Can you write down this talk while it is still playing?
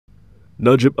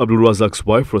Najib Abdul Razak's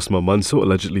wife Rosmah Mansor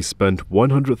allegedly spent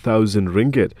 100,000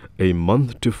 ringgit a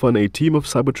month to fund a team of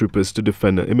cybertroopers to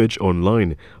defend her image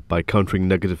online by countering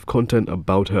negative content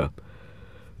about her.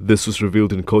 This was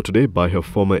revealed in court today by her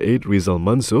former aide Rizal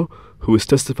Mansor, who is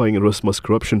testifying in Rosmah's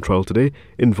corruption trial today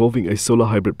involving a solar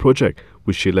hybrid project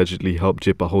which she allegedly helped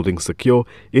Jepak Holdings secure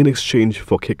in exchange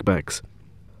for kickbacks.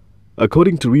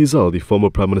 According to Rizal, the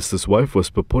former Prime Minister's wife was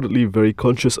purportedly very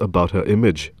conscious about her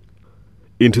image.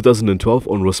 In 2012,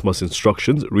 on Rosmah's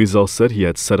instructions, Rizal said he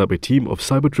had set up a team of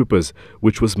cybertroopers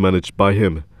which was managed by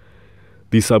him.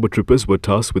 These cybertroopers were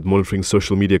tasked with monitoring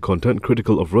social media content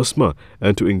critical of Rosmah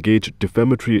and to engage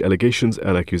defamatory allegations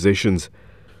and accusations.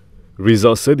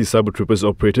 Rizal said the cybertroopers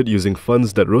operated using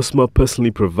funds that Rosmah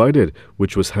personally provided,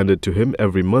 which was handed to him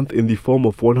every month in the form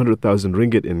of 100,000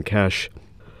 ringgit in cash.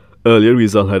 Earlier,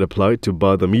 Rizal had applied to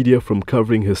bar the media from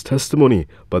covering his testimony,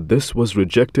 but this was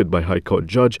rejected by High Court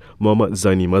Judge Muhammad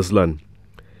Zaini Mazlan.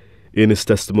 In his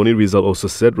testimony, Rizal also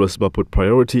said Rosmah put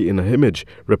priority in her image,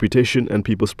 reputation and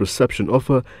people's perception of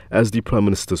her as the Prime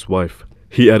Minister's wife.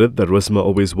 He added that Rosmah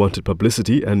always wanted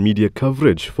publicity and media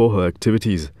coverage for her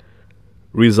activities.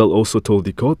 Rizal also told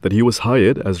the court that he was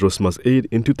hired as Rosmah's aide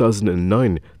in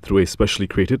 2009 through a specially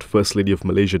created First Lady of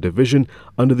Malaysia division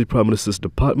under the Prime Minister's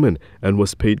department and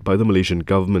was paid by the Malaysian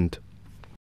government.